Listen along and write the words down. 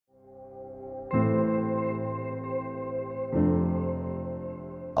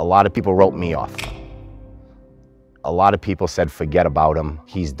A lot of people wrote me off. A lot of people said, forget about him,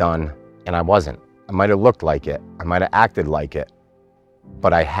 he's done, and I wasn't. I might have looked like it, I might have acted like it,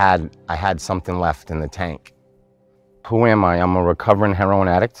 but I had something left in the tank. Who am I? I'm a recovering heroin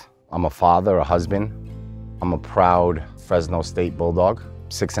addict. I'm a father, a husband. I'm a proud Fresno State Bulldog,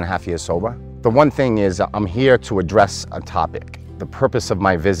 6.5 years sober. The one thing is I'm here to address a topic. The purpose of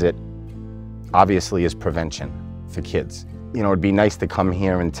my visit, obviously, is prevention for kids. You know, it'd be nice to come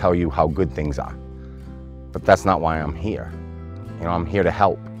here and tell you how good things are, but that's not why I'm here. You know, I'm here to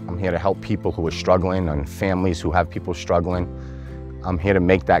help. I'm here to help people who are struggling and families who have people struggling. I'm here to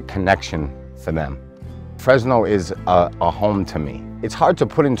make that connection for them. Fresno is a home to me. It's hard to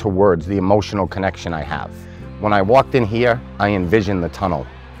put into words the emotional connection I have. When I walked in here, I envisioned the tunnel.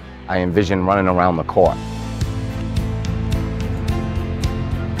 I envisioned running around the court.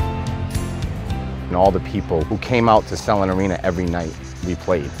 And all the people who came out to Selland Arena every night we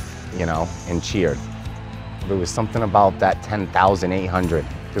played, you know, and cheered. There was something about that 10,800.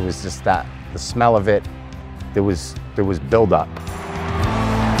 There was just that, the smell of it, there was build-up.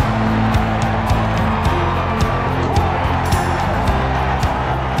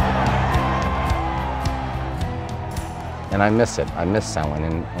 And I miss it. I miss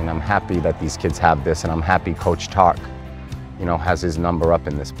Selland, and I'm happy that these kids have this, and I'm happy Coach Tark, you know, has his number up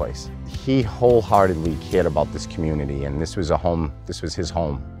in this place. He wholeheartedly cared about this community, and this was a home, this was his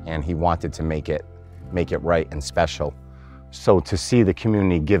home, and he wanted to make it right and special. So to see the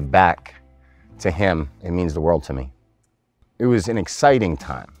community give back to him, it means the world to me. It was an exciting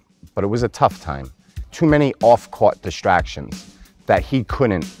time, but it was a tough time. Too many off-court distractions that he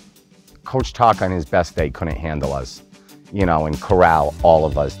couldn't, Coach Tark on his best day couldn't handle us, you know, and corral all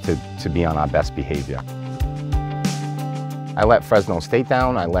of us to be on our best behavior. I let Fresno State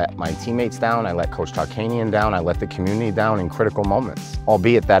down, I let my teammates down, I let Coach Tarkanian down, I let the community down in critical moments.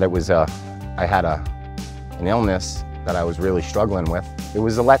 Albeit that it was I had an illness that I was really struggling with. It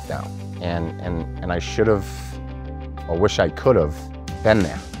was a letdown, and I should have, or wish I could have, been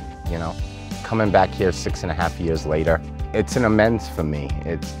there, you know. Coming back here 6.5 years later, it's an amends for me.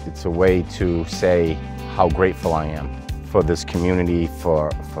 It's a way to say how grateful I am for this community, for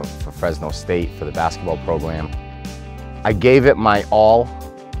Fresno State, for the basketball program. I gave it my all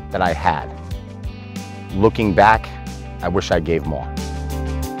that I had. Looking back, I wish I gave more.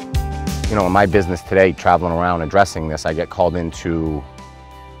 You know, in my business today, traveling around addressing this, I get called into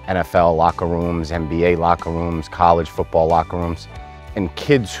NFL locker rooms, NBA locker rooms, college football locker rooms, and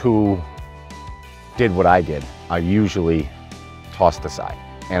kids who did what I did are usually tossed aside,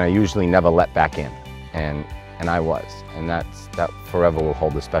 and I usually never let back in, and I was, and that forever will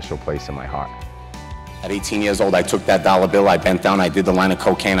hold a special place in my heart. At 18 years old, I took that dollar bill, I bent down, I did the line of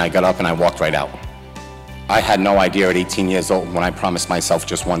cocaine, I got up and I walked right out. I had no idea at 18 years old when I promised myself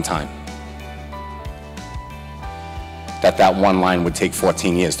just one time that one line would take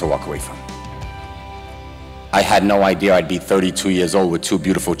 14 years to walk away from. I had no idea I'd be 32 years old with 2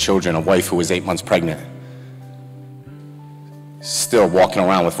 beautiful children, a wife who was 8 months pregnant, still walking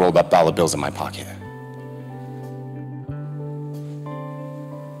around with rolled up dollar bills in my pocket.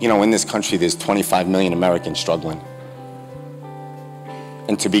 You know, in this country, there's 25 million Americans struggling.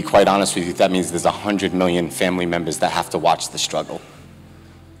 And to be quite honest with you, that means there's 100 million family members that have to watch the struggle.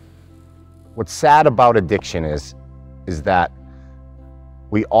 What's sad about addiction is that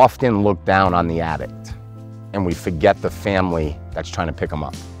we often look down on the addict and we forget the family that's trying to pick them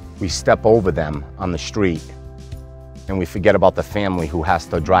up. We step over them on the street and we forget about the family who has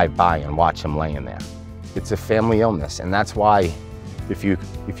to drive by and watch him laying there. It's a family illness, and that's why if you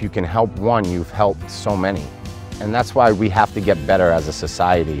can help one, you've helped so many. And that's why we have to get better as a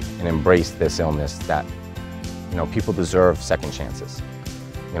society and embrace this illness that, you know, people deserve second chances.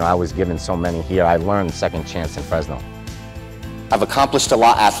 You know, I was given so many here. I learned second chance in Fresno. I've accomplished a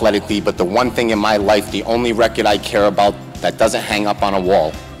lot athletically, but the one thing in my life, the only record I care about that doesn't hang up on a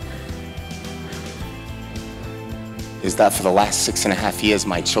wall, is that for the last 6.5 years,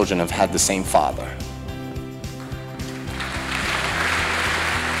 my children have had the same father.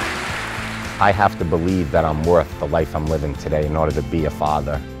 I have to believe that I'm worth the life I'm living today in order to be a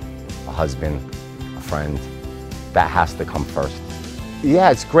father, a husband, a friend. That has to come first.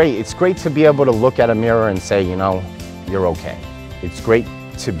 Yeah, it's great. It's great to be able to look at a mirror and say, you know, you're okay. It's great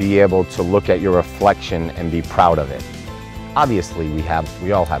to be able to look at your reflection and be proud of it. Obviously,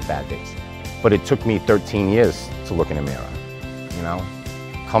 we all have bad days, but it took me 13 years to look in a mirror, you know,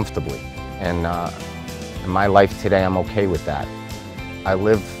 comfortably. And in my life today, I'm okay with that. I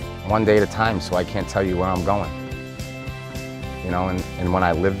live one day at a time, so I can't tell you where I'm going. You know, and when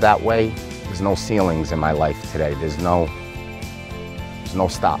I live that way, there's no ceilings in my life today. There's no goes, no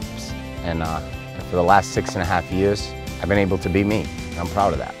stops. And for the last 6.5 years, I've been able to be me, and I'm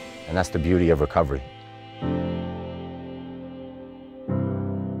proud of that. And that's the beauty of recovery.